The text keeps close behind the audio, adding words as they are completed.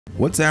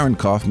What's Aaron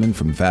Kaufman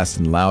from Fast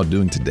and Loud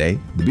doing today?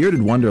 The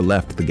bearded wonder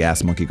left the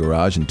Gas Monkey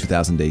garage in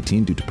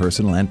 2018 due to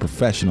personal and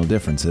professional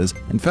differences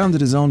and founded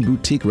his own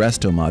boutique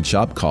Restomod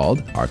shop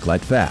called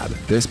Arclight Fab.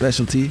 Their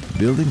specialty?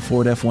 Building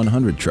Ford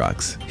F-100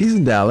 trucks. He's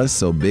in Dallas,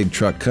 so big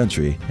truck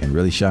country, and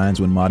really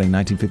shines when modding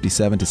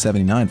 1957 to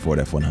 79 Ford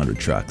F-100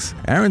 trucks.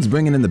 Aaron's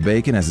bringing in the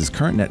bacon as his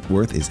current net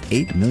worth is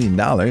 $8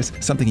 million,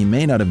 something he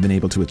may not have been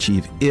able to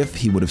achieve if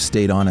he would have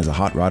stayed on as a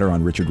hot rodder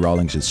on Richard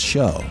Rawlings'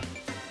 show.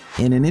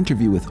 In an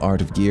interview with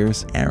Art of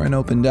Gears, Aaron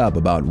opened up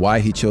about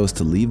why he chose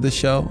to leave the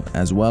show,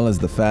 as well as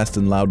the Fast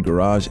and Loud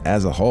garage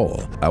as a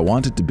whole. I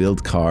wanted to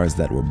build cars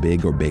that were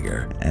big or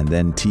bigger, and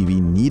then TV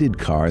needed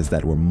cars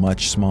that were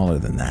much smaller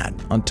than that.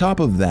 On top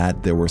of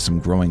that, there were some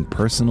growing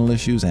personal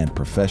issues and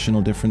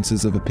professional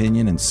differences of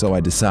opinion, and so I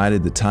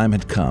decided the time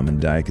had come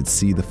and I could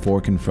see the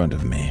fork in front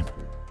of me.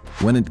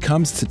 When it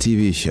comes to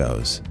TV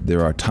shows,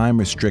 there are time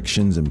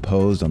restrictions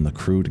imposed on the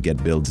crew to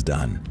get builds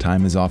done.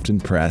 Time is often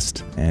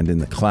pressed, and in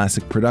the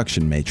classic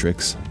production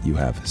matrix, you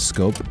have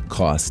scope,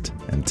 cost,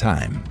 and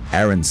time.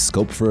 Aaron's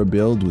scope for a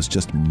build was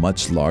just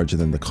much larger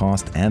than the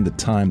cost and the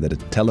time that a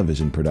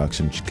television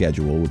production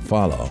schedule would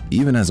follow.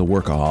 Even as a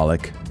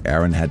workaholic,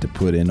 Aaron had to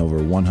put in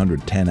over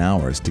 110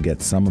 hours to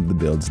get some of the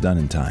builds done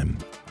in time.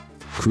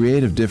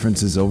 Creative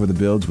differences over the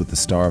builds with the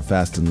star of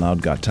Fast and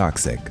Loud got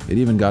toxic. It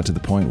even got to the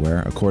point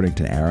where, according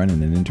to Aaron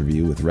in an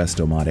interview with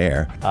Restomod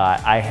Air,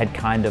 I had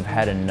kind of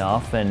had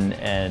enough,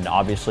 and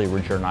obviously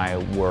Richard and I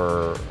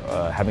were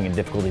having a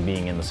difficulty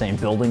being in the same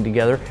building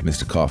together.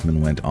 Mr. Kaufman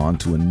went on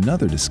to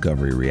another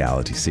Discovery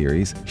reality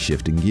series,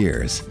 Shifting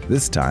Gears.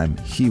 This time,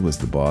 he was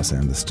the boss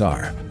and the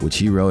star, which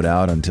he wrote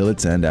out until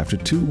its end after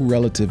 2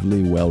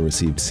 relatively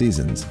well-received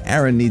seasons.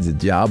 Aaron Needs a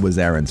Job was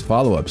Aaron's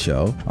follow-up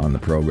show. On the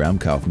program,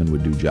 Kaufman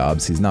would do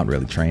jobs he's not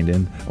really trained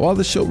in. While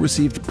the show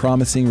received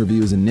promising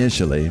reviews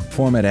initially,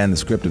 format and the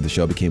script of the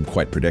show became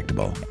quite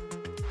predictable.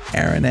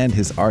 Aaron and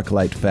his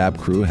Arclight Fab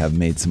crew have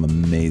made some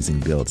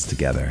amazing builds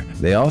together.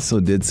 They also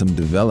did some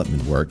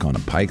development work on a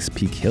Pikes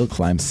Peak hill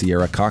climb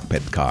Sierra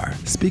cockpit car.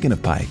 Speaking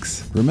of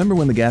Pikes, remember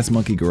when the Gas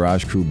Monkey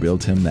garage crew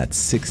built him that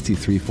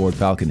 63 Ford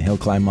Falcon hill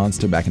climb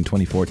monster back in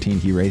 2014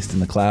 he raced in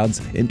the clouds?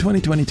 In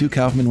 2022,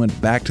 Kaufman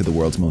went back to the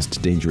world's most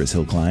dangerous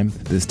hill climb,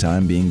 this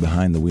time being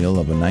behind the wheel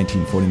of a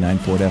 1949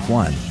 Ford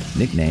F1,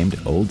 nicknamed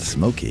Old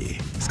Smoky.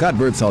 Scott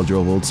Birdsall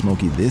drove Old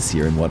Smoky this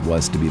year in what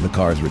was to be the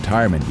car's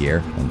retirement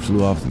year and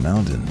flew off the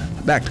mountain.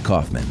 Back to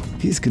Kaufman.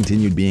 He's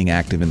continued being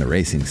active in the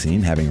racing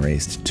scene, having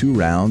raced 2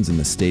 rounds in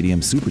the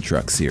Stadium Super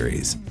Truck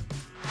Series.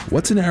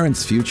 What's in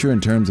Aaron's future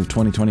in terms of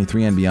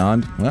 2023 and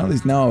beyond? Well,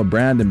 he's now a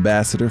brand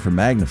ambassador for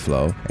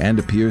MagnaFlow and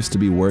appears to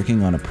be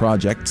working on a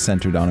project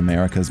centered on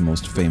America's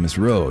most famous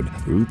road,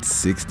 Route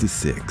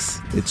 66.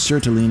 It's sure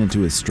to lean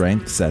into his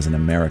strengths as an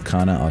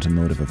Americana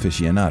automotive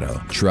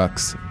aficionado.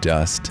 Trucks,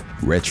 dust,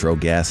 retro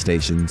gas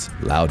stations,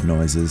 loud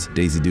noises,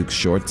 Daisy Duke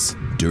shorts,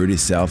 dirty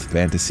South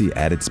fantasy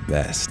at its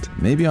best.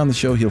 Maybe on the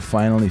show he'll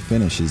finally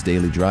finish his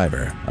daily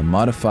driver, a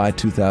modified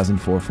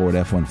 2004 Ford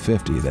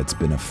F-150 that's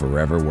been a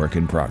forever work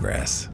in progress.